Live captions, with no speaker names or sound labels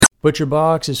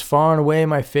ButcherBox is far and away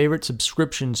my favorite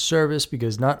subscription service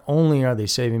because not only are they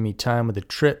saving me time with a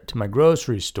trip to my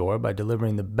grocery store by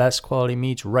delivering the best quality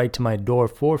meats right to my door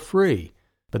for free,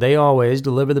 but they always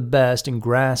deliver the best in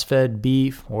grass-fed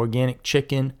beef, organic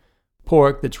chicken,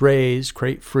 pork that's raised,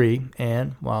 crate-free,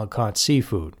 and wild-caught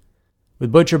seafood.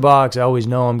 With ButcherBox, I always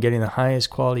know I'm getting the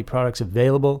highest quality products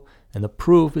available, and the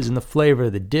proof is in the flavor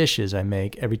of the dishes I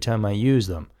make every time I use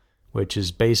them, which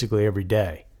is basically every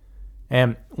day.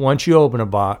 And once you open a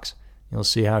box, you'll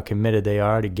see how committed they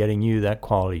are to getting you that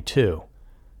quality too.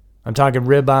 I'm talking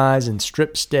ribeyes and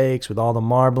strip steaks with all the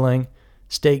marbling,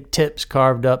 steak tips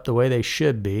carved up the way they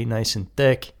should be, nice and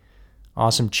thick,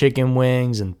 awesome chicken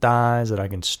wings and thighs that I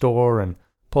can store and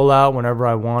pull out whenever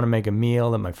I want to make a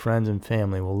meal that my friends and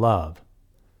family will love.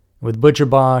 With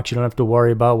ButcherBox, you don't have to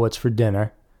worry about what's for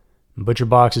dinner.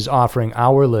 ButcherBox is offering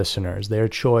our listeners their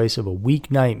choice of a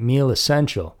weeknight meal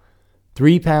essential: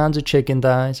 3 pounds of chicken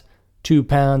thighs, 2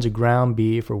 pounds of ground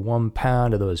beef, or 1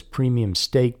 pound of those premium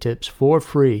steak tips for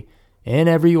free in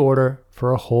every order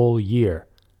for a whole year.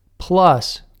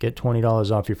 Plus, get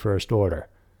 $20 off your first order.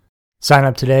 Sign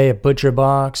up today at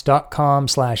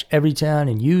butcherbox.com/everytown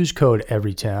and use code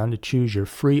everytown to choose your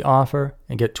free offer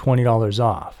and get $20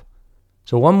 off.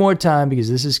 So one more time, because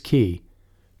this is key.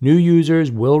 New users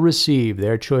will receive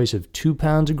their choice of 2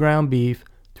 pounds of ground beef,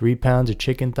 3 pounds of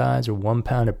chicken thighs, or 1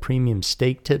 pound of premium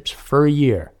steak tips for a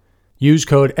year. Use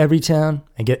code EVERYTOWN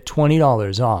and get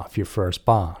 $20 off your first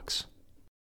box.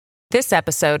 This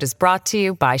episode is brought to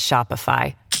you by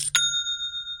Shopify.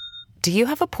 Do you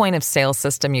have a point of sale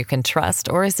system you can trust,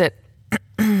 or is it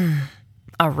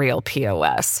a real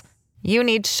POS? You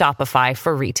need Shopify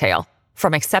for retail.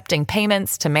 From accepting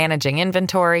payments to managing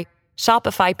inventory,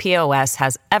 Shopify POS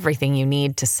has everything you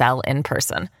need to sell in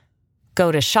person.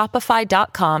 Go to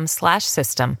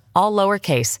shopify.com/system, all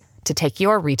lowercase, to take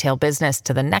your retail business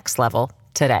to the next level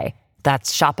today.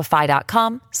 That's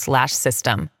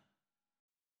shopify.com/system.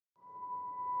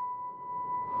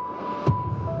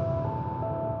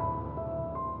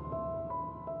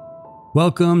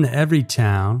 Welcome to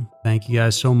Everytown. Thank you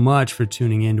guys so much for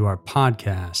tuning into our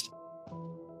podcast.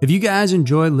 If you guys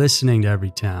enjoy listening to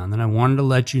Everytown, then I wanted to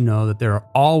let you know that there are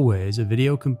always a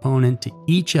video component to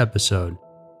each episode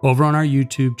over on our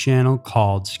YouTube channel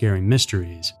called Scary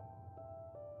Mysteries.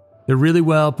 They're really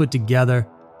well put together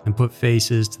and put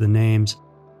faces to the names,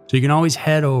 so you can always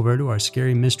head over to our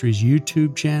Scary Mysteries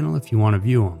YouTube channel if you want to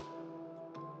view them.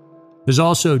 There's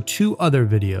also 2 other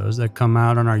videos that come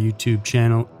out on our YouTube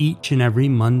channel each and every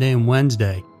Monday and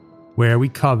Wednesday, where we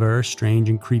cover strange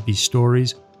and creepy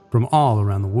stories from all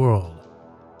around the world.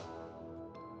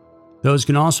 Those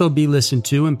can also be listened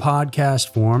to in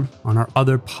podcast form on our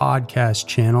other podcast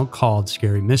channel called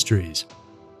Scary Mysteries.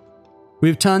 We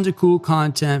have tons of cool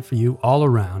content for you all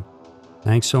around.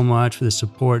 Thanks so much for the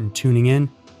support and tuning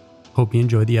in. Hope you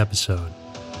enjoyed the episode.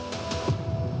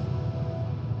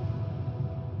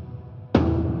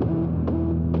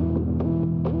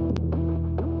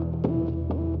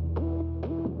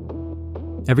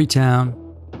 Every town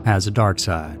has a dark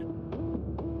side.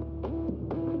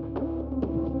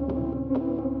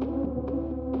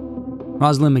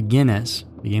 Rosalynn McGinnis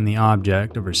became the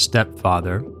object of her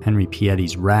stepfather, Henry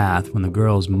Pietti's wrath when the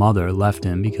girl's mother left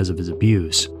him because of his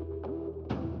abuse.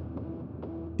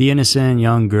 The innocent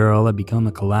young girl had become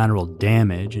the collateral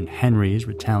damage in Henry's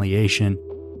retaliation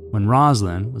when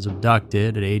Rosalynn was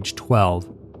abducted at age 12,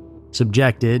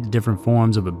 subjected to different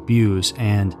forms of abuse,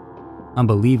 and,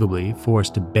 unbelievably,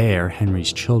 forced to bear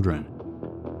Henry's children.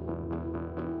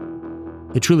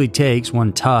 It truly takes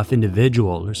one tough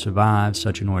individual to survive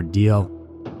such an ordeal,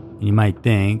 and you might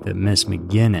think that Miss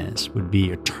McGinnis would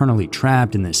be eternally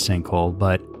trapped in this sinkhole,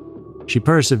 but she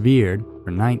persevered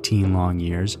for 19 long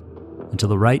years until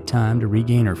the right time to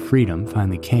regain her freedom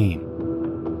finally came.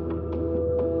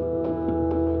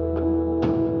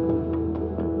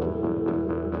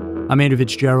 I'm Andrew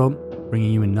Fitzgerald,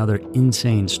 bringing you another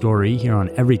insane story here on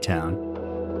Everytown.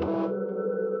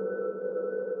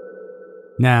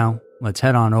 Now, let's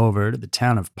head on over to the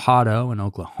town of Poteau in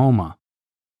Oklahoma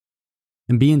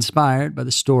and be inspired by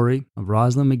the story of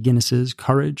Rosalynn McGinnis's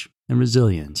courage and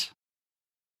resilience.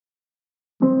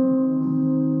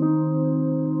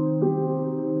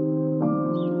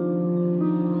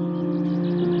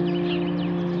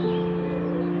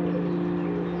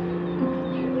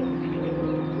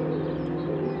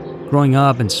 Growing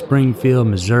up in Springfield,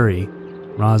 Missouri,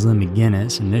 Rosalynn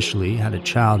McGinnis initially had a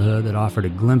childhood that offered a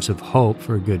glimpse of hope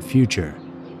for a good future.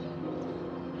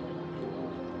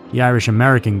 The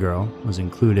Irish-American girl was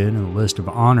included in a list of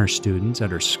honor students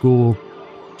at her school.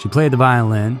 She played the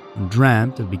violin and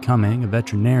dreamt of becoming a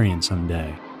veterinarian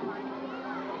someday.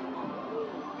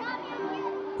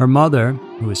 Her mother,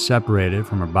 who was separated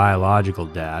from her biological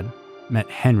dad, met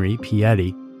Henry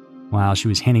Piety while she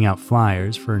was handing out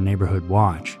flyers for a neighborhood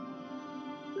watch.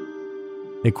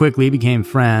 They quickly became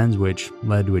friends, which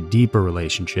led to a deeper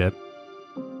relationship.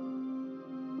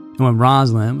 And when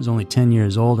Rosalynn was only 10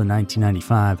 years old in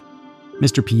 1995,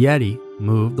 Mr. Piety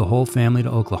moved the whole family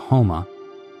to Oklahoma,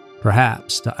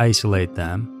 perhaps to isolate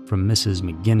them from Mrs.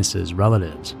 McGinnis's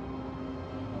relatives.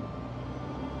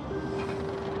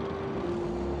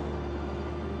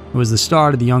 It was the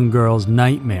start of the young girl's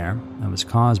nightmare that was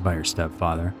caused by her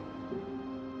stepfather.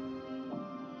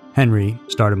 Henry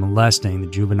started molesting the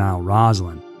juvenile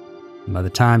Rosalynn, and by the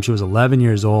time she was 11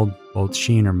 years old, both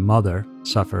she and her mother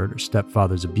suffered her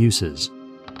stepfather's abuses.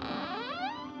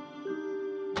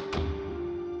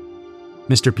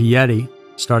 Mr. Piety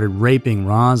started raping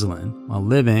Rosalynn while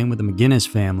living with the McGinnis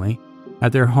family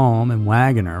at their home in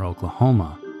Wagoner,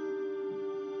 Oklahoma.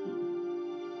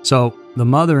 So, the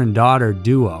mother and daughter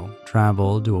duo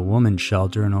traveled to a woman's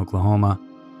shelter in Oklahoma,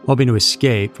 hoping to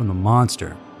escape from the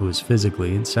monster who was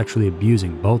physically and sexually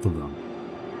abusing both of them.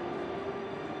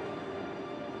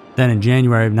 Then in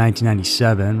January of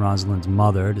 1997, Rosalynn's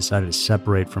mother decided to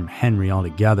separate from Henry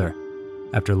altogether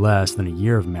after less than a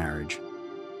year of marriage.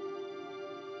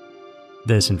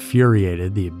 This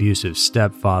infuriated the abusive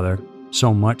stepfather,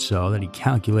 so much so that he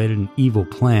calculated an evil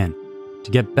plan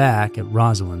to get back at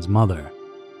Rosalynn's mother.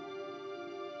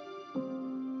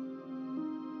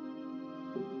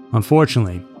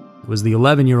 Unfortunately, it was the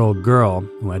 11-year-old girl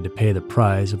who had to pay the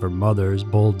price of her mother's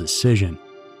bold decision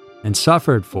and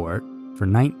suffered for it for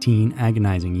 19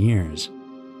 agonizing years.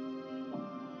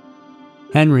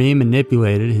 Henry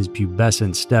manipulated his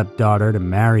pubescent stepdaughter to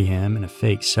marry him in a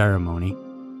fake ceremony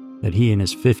that he and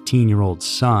his 15-year-old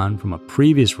son from a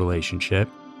previous relationship,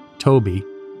 Toby,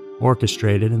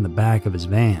 orchestrated in the back of his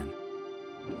van.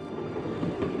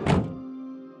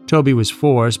 Toby was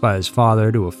forced by his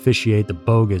father to officiate the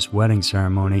bogus wedding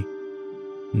ceremony.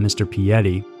 Mr.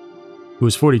 Piety, who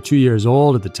was 42 years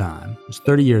old at the time, was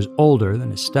 30 years older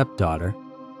than his stepdaughter.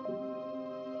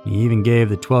 He even gave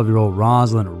the 12-year-old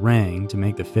Rosalynn a ring to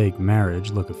make the fake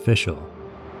marriage look official.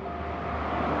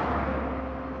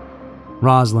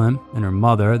 Rosalynn and her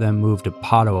mother then moved to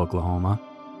Poteau, Oklahoma,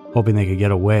 hoping they could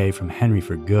get away from Henry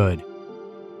for good.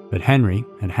 But Henry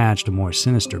had hatched a more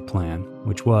sinister plan,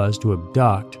 which was to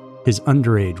abduct his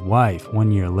underage wife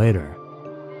 1 year later.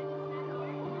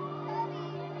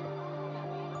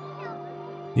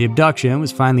 The abduction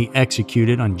was finally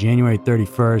executed on January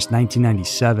 31st,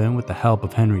 1997 with the help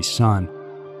of Henry's son.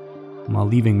 While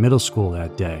leaving middle school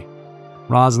that day,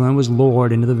 Rosalynn was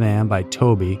lured into the van by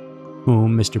Toby,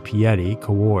 whom Mr. Piety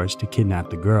coerced to kidnap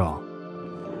the girl.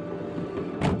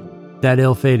 That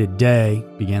ill-fated day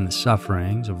began the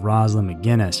sufferings of Rosalynn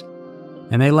McGinnis,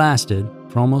 and they lasted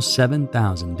for almost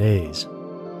 7,000 days.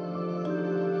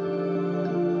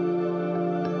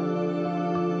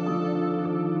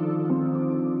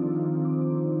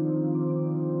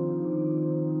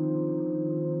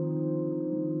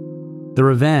 The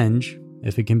revenge,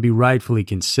 if it can be rightfully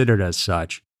considered as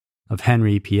such, of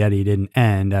Henry Piety didn't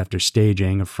end after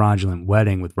staging a fraudulent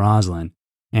wedding with Rosalynn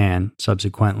and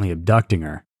subsequently abducting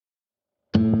her.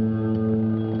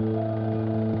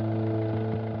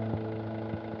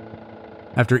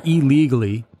 After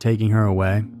illegally taking her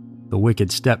away, the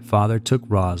wicked stepfather took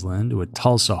Rosalynn to a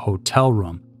Tulsa hotel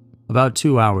room about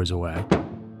 2 hours away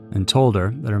and told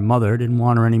her that her mother didn't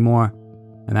want her anymore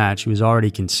and that she was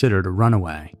already considered a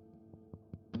runaway.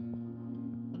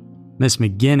 Miss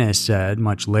McGinnis said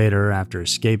much later after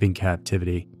escaping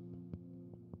captivity,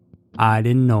 "I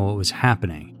didn't know what was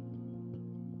happening.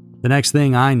 The next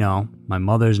thing I know, my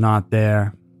mother's not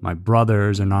there, my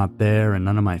brothers are not there, and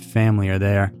none of my family are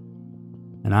there,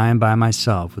 and I am by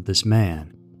myself with this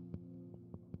man."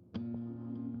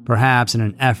 Perhaps in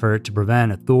an effort to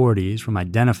prevent authorities from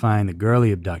identifying the girl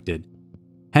he abducted,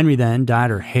 Henry then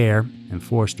dyed her hair and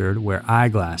forced her to wear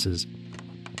eyeglasses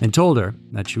and told her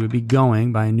that she would be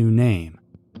going by a new name.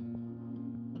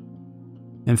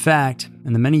 In fact,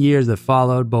 in the many years that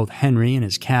followed, both Henry and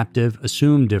his captive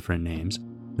assumed different names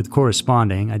with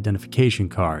corresponding identification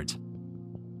cards.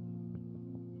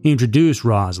 He introduced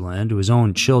Rosalynn to his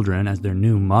own children as their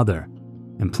new mother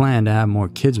and planned to have more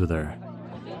kids with her.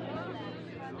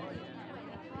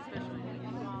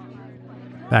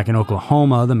 Back in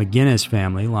Oklahoma, the McGinnis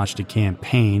family launched a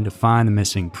campaign to find the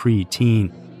missing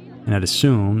preteen and had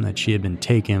assumed that she had been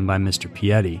taken by Mr.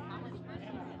 Piety.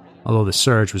 Although the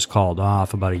search was called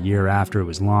off about a year after it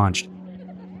was launched,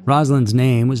 Rosalynn's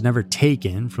name was never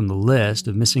taken from the list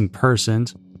of missing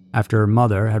persons after her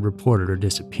mother had reported her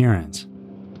disappearance.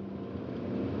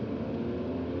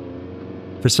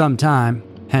 For some time,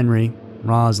 Henry,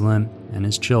 Rosalynn, and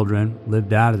his children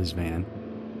lived out of this van,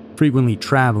 frequently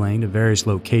traveling to various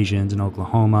locations in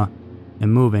Oklahoma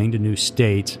and moving to new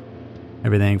states,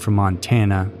 everything from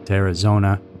Montana to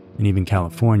Arizona and even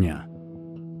California.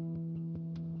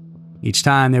 Each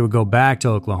time they would go back to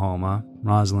Oklahoma,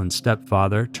 Rosalynn's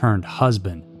stepfather turned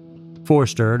husband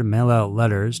forced her to mail out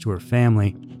letters to her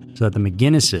family so that the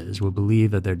McGinnises would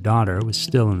believe that their daughter was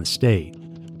still in the state.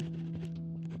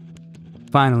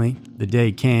 Finally, the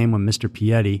day came when Mr.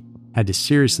 Piety had to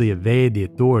seriously evade the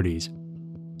authorities,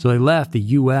 so they left the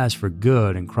U.S. for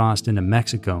good and crossed into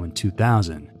Mexico in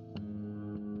 2000.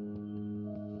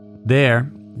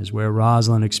 There is where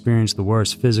Rosalynn experienced the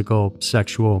worst physical,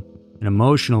 sexual, and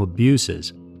emotional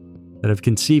abuses that have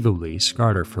conceivably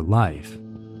scarred her for life.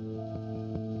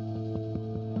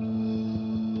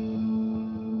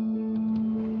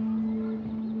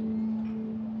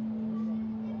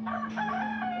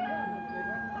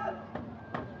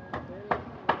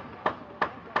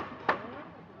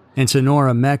 In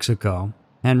Sonora, Mexico,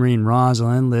 Henry and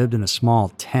Rosalynn lived in a small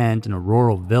tent in a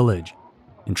rural village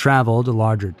and traveled to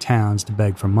larger towns to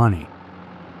beg for money.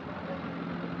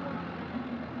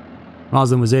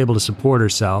 Rosalynn was able to support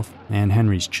herself and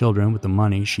Henry's children with the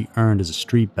money she earned as a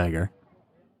street beggar.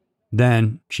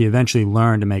 Then, she eventually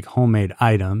learned to make homemade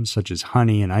items such as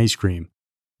honey and ice cream,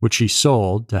 which she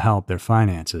sold to help their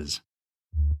finances.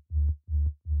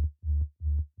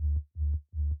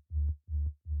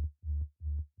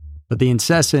 But the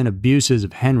incessant abuses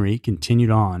of Henry continued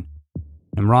on,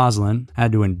 and Rosalynn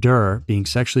had to endure being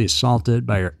sexually assaulted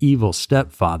by her evil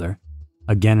stepfather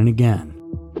again and again.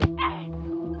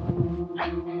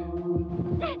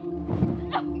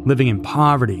 Living in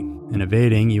poverty and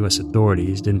evading U.S.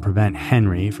 authorities didn't prevent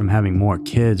Henry from having more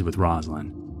kids with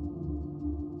Rosalynn.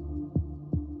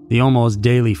 The almost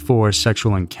daily forced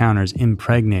sexual encounters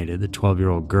impregnated the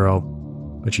 12-year-old girl,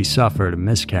 but she suffered a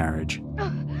miscarriage.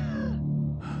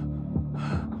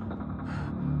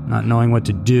 Not knowing what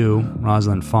to do,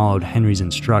 Rosalynn followed Henry's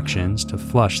instructions to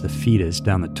flush the fetus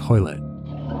down the toilet.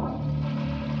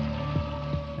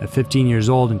 At 15 years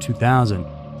old in 2000,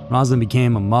 Rosalynn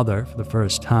became a mother for the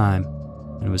first time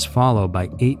and was followed by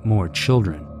 8 more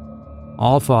children,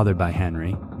 all fathered by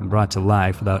Henry and brought to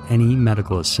life without any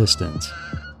medical assistance.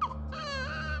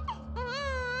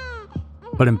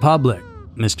 But in public,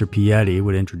 Mr. Piety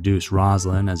would introduce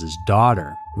Rosalynn as his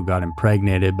daughter, who got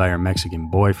impregnated by her Mexican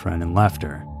boyfriend and left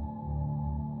her.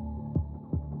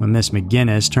 When Miss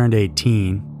McGinnis turned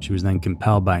 18, she was then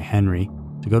compelled by Henry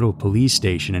to go to a police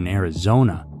station in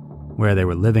Arizona, where they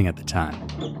were living at the time,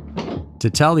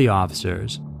 to tell the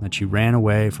officers that she ran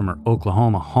away from her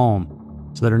Oklahoma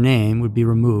home so that her name would be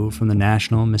removed from the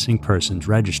National Missing Persons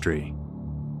Registry.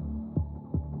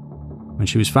 When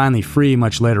she was finally free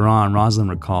much later on,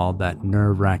 Rosalynn recalled that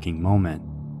nerve-wracking moment.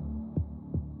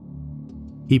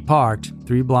 He parked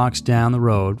 3 blocks down the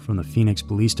road from the Phoenix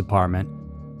Police Department,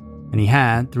 and he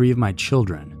had 3 of my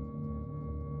children.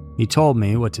 He told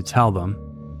me what to tell them.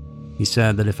 He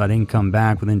said that if I didn't come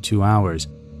back within 2 hours,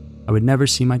 I would never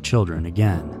see my children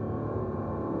again.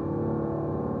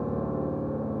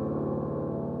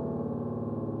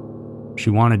 She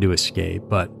wanted to escape,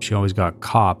 but she always got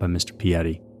caught by Mr.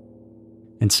 Piety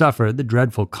and suffered the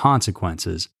dreadful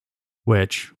consequences,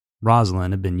 which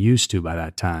Rosalynn had been used to by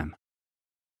that time.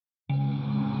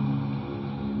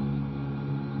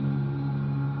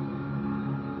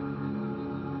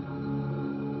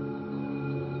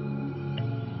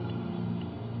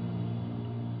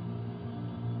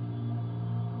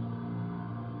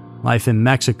 Life in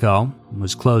Mexico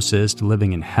was closest to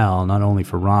living in hell, not only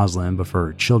for Rosalynn, but for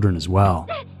her children as well.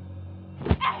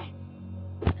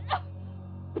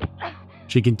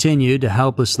 She continued to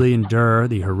helplessly endure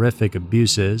the horrific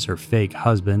abuses her fake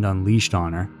husband unleashed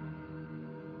on her.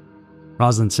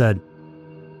 Rosalynn said,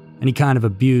 "Any kind of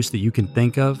abuse that you can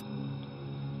think of,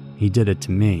 he did it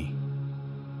to me."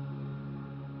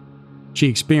 She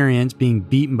experienced being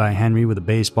beaten by Henry with a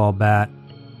baseball bat,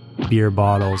 beer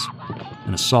bottles,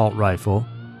 an assault rifle,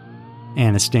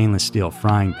 and a stainless steel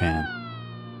frying pan.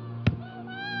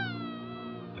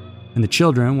 And the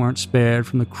children weren't spared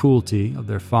from the cruelty of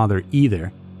their father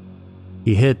either.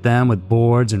 He hit them with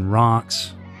boards and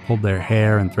rocks, pulled their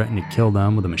hair, and threatened to kill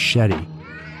them with a machete.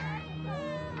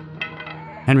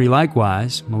 Henry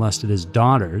likewise molested his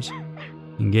daughters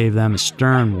and gave them a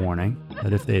stern warning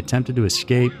that if they attempted to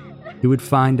escape, he would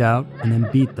find out and then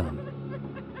beat them.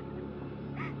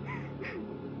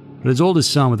 But his oldest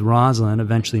son with Rosalynn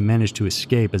eventually managed to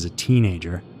escape as a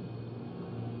teenager.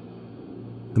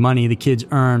 The money the kids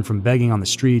earned from begging on the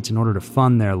streets in order to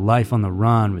fund their life on the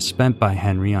run was spent by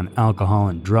Henry on alcohol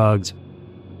and drugs,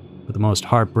 But the most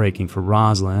heartbreaking for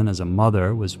Rosalynn as a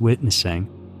mother was witnessing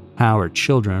how her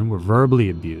children were verbally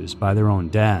abused by their own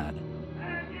dad.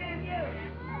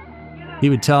 He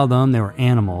would tell them they were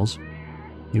animals.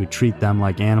 He would treat them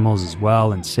like animals as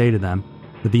well and say to them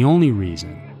that the only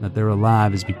reason that they're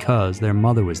alive is because their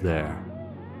mother was there.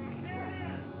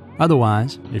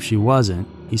 Otherwise, if she wasn't,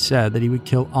 he said that he would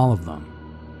kill all of them.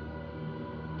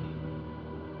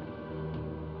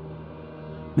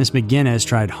 Miss McGinnis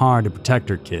tried hard to protect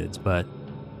her kids, but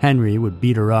Henry would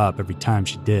beat her up every time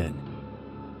she did.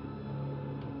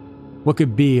 What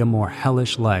could be a more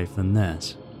hellish life than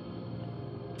this?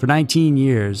 For 19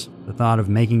 years, the thought of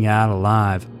making it out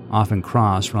alive often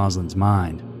crossed Rosalynn's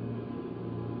mind.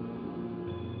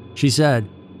 She said,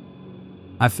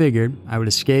 "I figured I would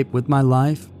escape with my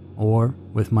life or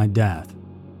with my death."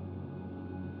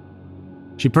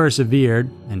 She persevered,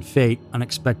 and fate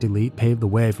unexpectedly paved the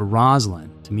way for Rosalynn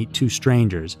to meet two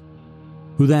strangers,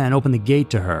 who then opened the gate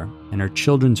to her and her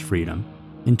children's freedom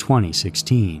in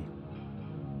 2016.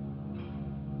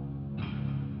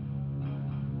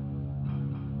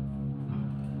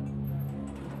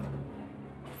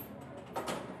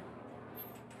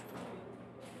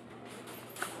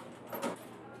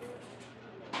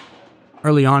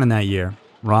 Early on in that year,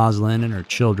 Rosalynn and her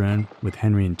children, with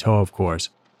Henry in tow of course,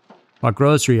 bought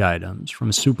grocery items from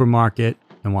a supermarket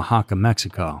in Oaxaca,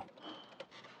 Mexico.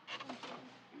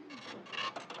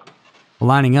 While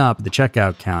lining up at the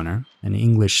checkout counter, an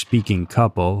English-speaking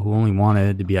couple who only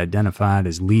wanted to be identified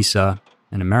as Lisa,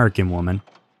 an American woman,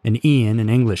 and Ian, an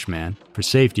Englishman, for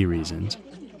safety reasons,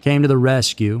 came to the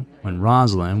rescue when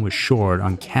Rosalynn was short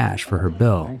on cash for her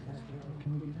bill.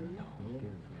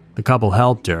 The couple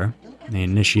helped her. They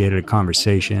initiated a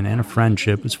conversation, and a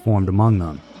friendship was formed among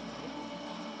them.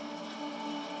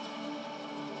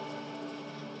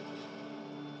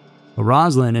 But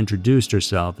Rosalynn introduced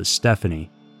herself as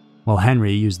Stephanie, while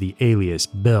Henry used the alias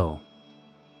Bill.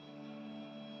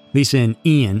 Lisa and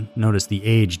Ian noticed the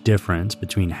age difference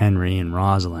between Henry and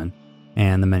Rosalynn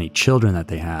and the many children that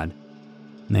they had,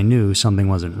 and they knew something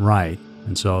wasn't right,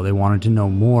 and so they wanted to know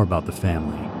more about the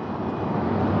family.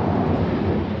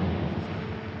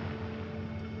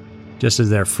 Just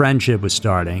as their friendship was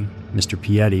starting, Mr.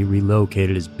 Piety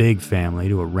relocated his big family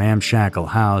to a ramshackle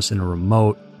house in a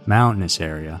remote, mountainous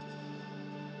area.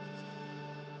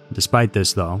 Despite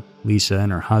this, though, Lisa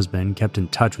and her husband kept in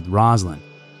touch with Rosalynn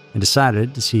and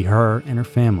decided to see her and her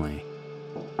family.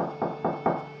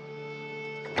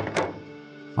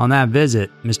 On that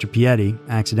visit, Mr. Piety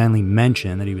accidentally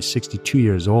mentioned that he was 62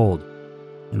 years old,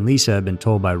 and Lisa had been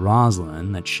told by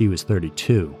Rosalynn that she was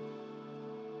 32.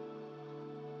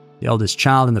 The eldest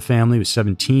child in the family was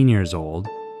 17 years old.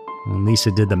 When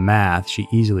Lisa did the math, she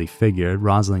easily figured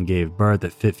Rosalynn gave birth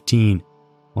at 15,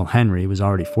 while Henry was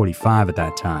already 45 at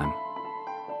that time.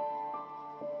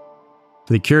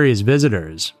 For the curious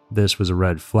visitors, this was a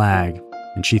red flag,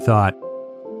 and she thought,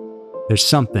 there's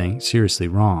something seriously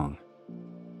wrong.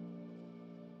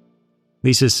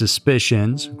 Lisa's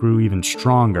suspicions grew even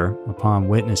stronger upon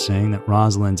witnessing that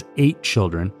Rosalynn's 8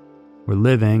 children were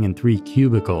living in 3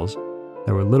 cubicles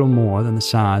that were little more than the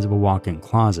size of a walk-in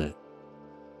closet.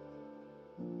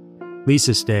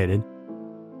 Lisa stated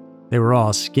they were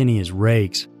all skinny as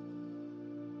rakes,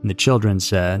 and the children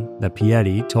said that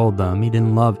Piety told them he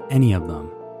didn't love any of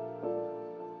them.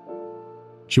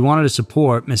 She wanted to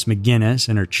support Miss McGinnis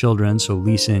and her children, so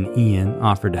Lisa and Ian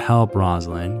offered to help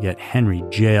Rosalynn get Henry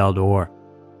jailed or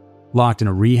locked in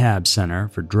a rehab center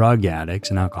for drug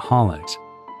addicts and alcoholics.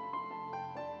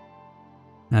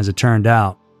 As it turned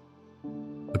out,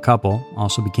 the couple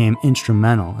also became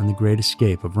instrumental in the great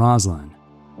escape of Rosalynn.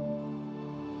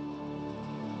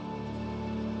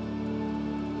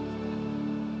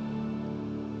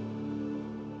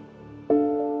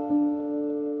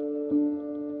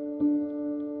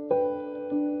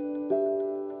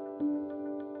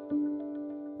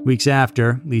 Weeks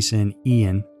after Lisa and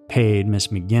Ian paid Miss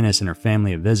McGinnis and her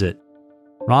family a visit,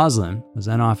 Rosalynn was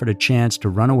then offered a chance to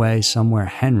run away somewhere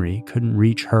Henry couldn't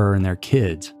reach her and their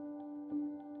kids.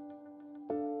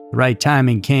 The right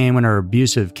timing came when her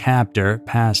abusive captor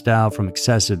passed out from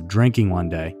excessive drinking one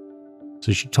day,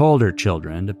 so she told her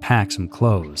children to pack some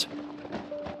clothes.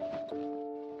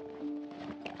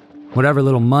 Whatever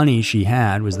little money she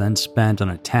had was then spent on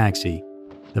a taxi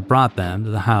that brought them to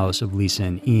the house of Lisa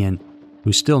and Ian,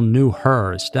 who still knew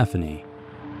her as Stephanie.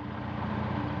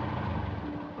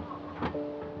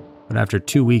 But after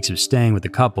 2 weeks of staying with the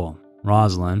couple,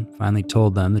 Rosalynn finally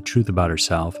told them the truth about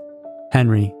herself,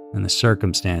 Henry, and the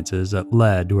circumstances that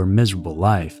led to her miserable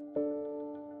life.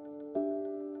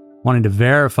 Wanting to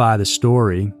verify the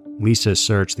story, Lisa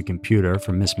searched the computer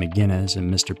for Miss McGinnis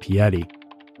and Mr. Piety,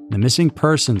 The missing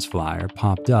persons flyer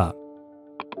popped up.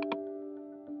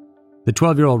 The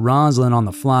 12-year-old Rosalynn on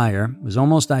the flyer was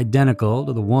almost identical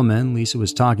to the woman Lisa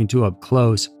was talking to up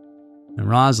close, and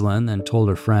Rosalynn then told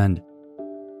her friend,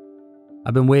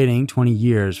 "I've been waiting 20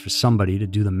 years for somebody to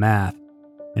do the math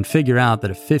and figure out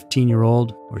that a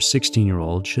 15-year-old or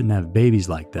 16-year-old shouldn't have babies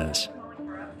like this."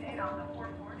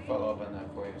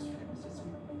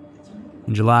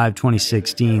 In July of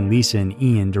 2016, Lisa and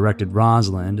Ian directed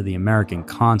Rosalynn to the American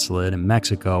consulate in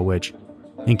Mexico, which,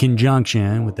 in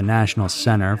conjunction with the National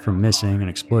Center for Missing and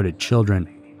Exploited Children,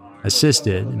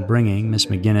 assisted in bringing Miss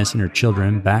McGinnis and her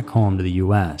children back home to the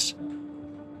U.S.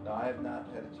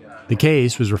 The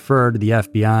case was referred to the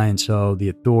FBI, and so the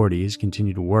authorities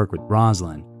continued to work with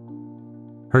Rosalynn.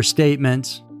 Her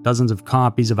statements, dozens of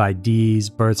copies of IDs,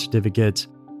 birth certificates,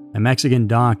 and Mexican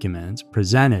documents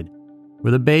presented were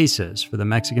the basis for the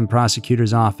Mexican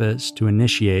prosecutor's office to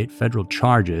initiate federal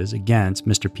charges against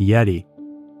Mr. Pieti,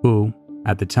 who,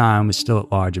 at the time, was still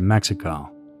at large in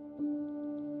Mexico.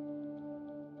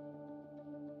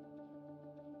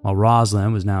 While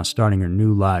Rosalynn was now starting her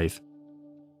new life,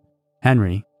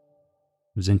 Henry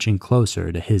was inching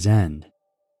closer to his end.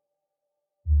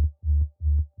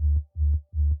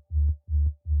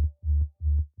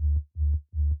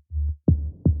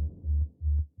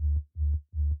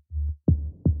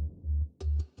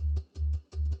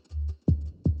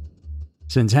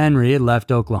 Since Henry had left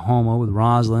Oklahoma with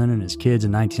Rosalynn and his kids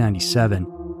in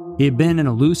 1997, he had been an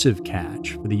elusive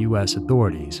catch for the U.S.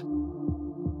 authorities.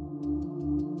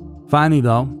 Finally,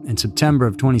 though, in September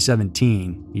of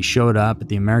 2017, he showed up at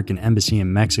the American Embassy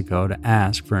in Mexico to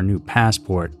ask for a new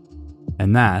passport,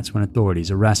 and that's when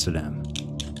authorities arrested him.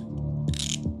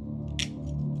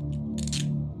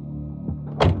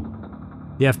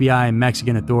 The FBI and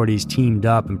Mexican authorities teamed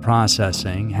up in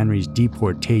processing Henry's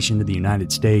deportation to the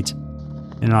United States.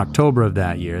 In October of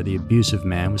that year, the abusive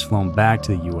man was flown back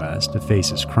to the U.S. to face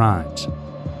his crimes.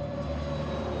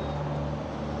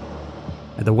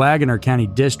 At the Wagoner County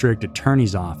District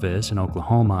Attorney's Office in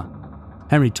Oklahoma,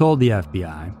 Henry told the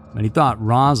FBI that he thought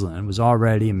Rosalynn was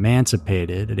already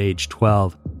emancipated at age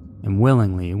 12 and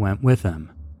willingly went with him.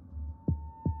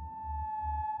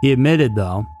 He admitted,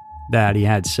 though, that he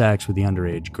had sex with the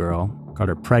underage girl, got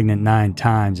her pregnant 9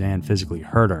 times, and physically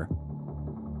hurt her.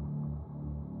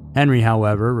 Henry,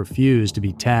 however, refused to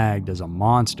be tagged as a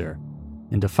monster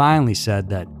and defiantly said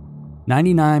that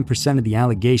 99% of the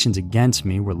allegations against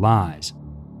me were lies.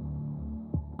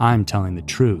 I'm telling the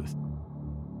truth.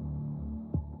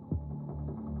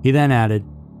 He then added,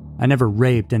 "I never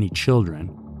raped any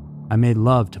children. I made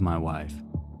love to my wife.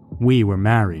 We were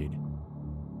married."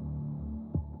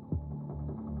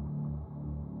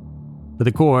 But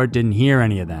the court didn't hear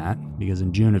any of that because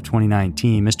in June of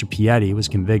 2019, Mr. Pieti was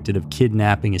convicted of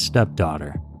kidnapping his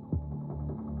stepdaughter.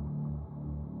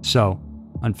 So,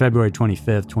 on February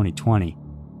 25, 2020,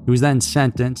 he was then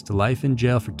sentenced to life in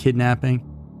jail for kidnapping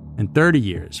and 30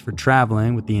 years for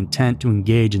traveling with the intent to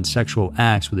engage in sexual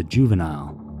acts with a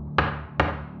juvenile.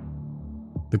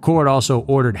 The court also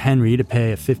ordered Henry to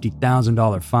pay a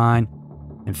 $50,000 fine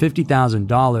and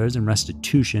 $50,000 in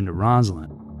restitution to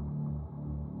Rosalynn.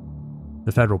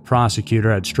 The federal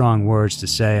prosecutor had strong words to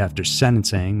say after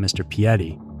sentencing Mr.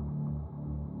 Pieti.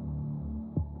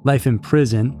 Life in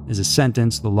prison is a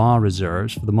sentence the law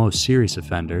reserves for the most serious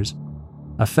offenders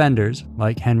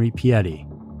like Henry Pieti.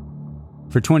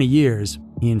 For 20 years,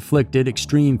 he inflicted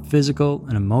extreme physical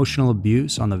and emotional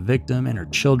abuse on the victim and her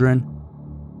children.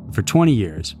 For 20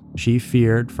 years, she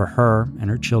feared for her and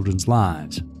her children's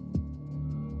lives.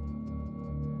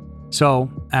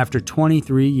 So, after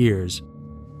 23 years,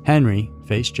 Henry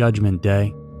faced Judgment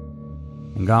Day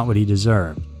and got what he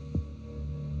deserved: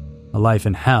 a life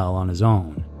in hell on his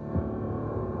own.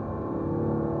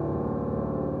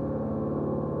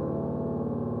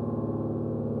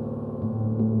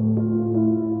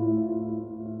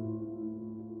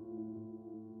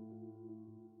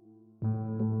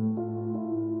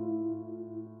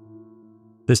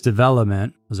 This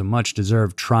development was a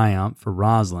much-deserved triumph for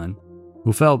Rosalynn,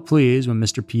 who felt pleased when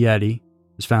Mr. Pieti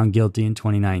was found guilty in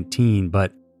 2019,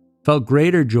 but felt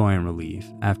greater joy and relief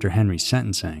after Henry's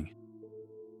sentencing.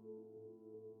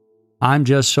 "I'm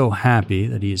just so happy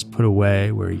that he is put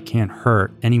away where he can't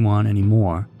hurt anyone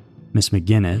anymore," Miss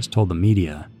McGinnis told the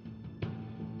media.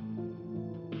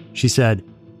 She said,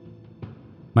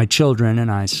 "My children and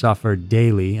I suffered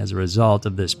daily as a result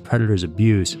of this predator's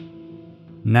abuse.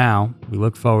 Now, we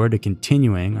look forward to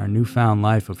continuing our newfound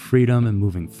life of freedom and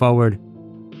moving forward,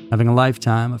 having a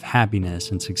lifetime of happiness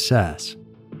and success."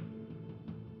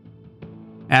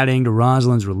 Adding to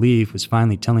Rosalynn's relief was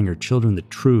finally telling her children the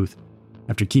truth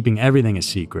after keeping everything a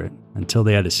secret until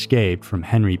they had escaped from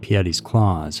Henry Pietti's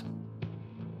claws.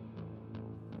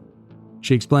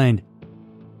 She explained,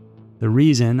 "The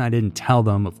reason I didn't tell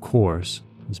them, of course,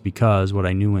 was because what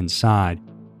I knew inside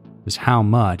was how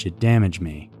much it damaged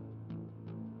me.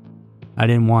 I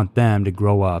didn't want them to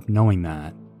grow up knowing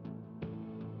that."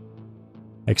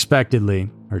 Expectedly,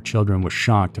 her children were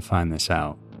shocked to find this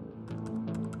out.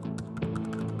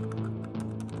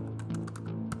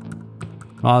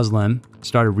 Rosalynn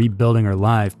started rebuilding her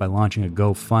life by launching a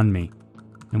GoFundMe,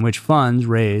 in which funds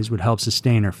raised would help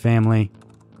sustain her family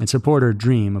and support her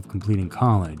dream of completing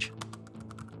college.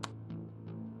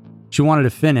 She wanted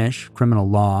to finish criminal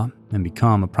law and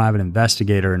become a private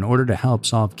investigator in order to help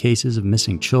solve cases of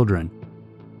missing children,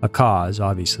 a cause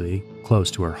obviously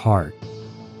close to her heart.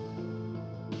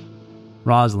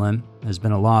 Rosalynn has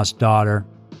been a lost daughter,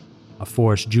 a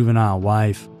forced juvenile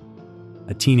wife,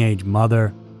 a teenage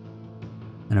mother,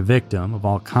 and a victim of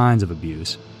all kinds of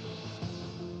abuse.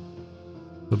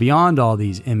 But beyond all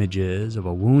these images of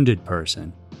a wounded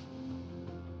person,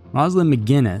 Rosalynn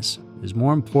McGinnis is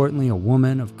more importantly a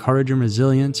woman of courage and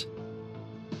resilience,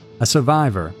 a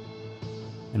survivor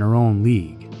in her own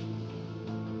league.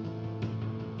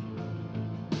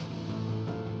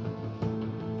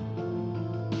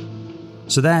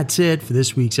 So that's it for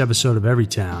this week's episode of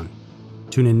Everytown.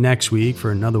 Tune in next week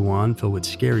for another one filled with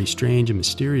scary, strange, and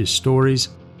mysterious stories.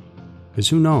 Because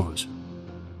who knows?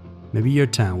 Maybe your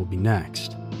town will be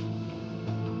next.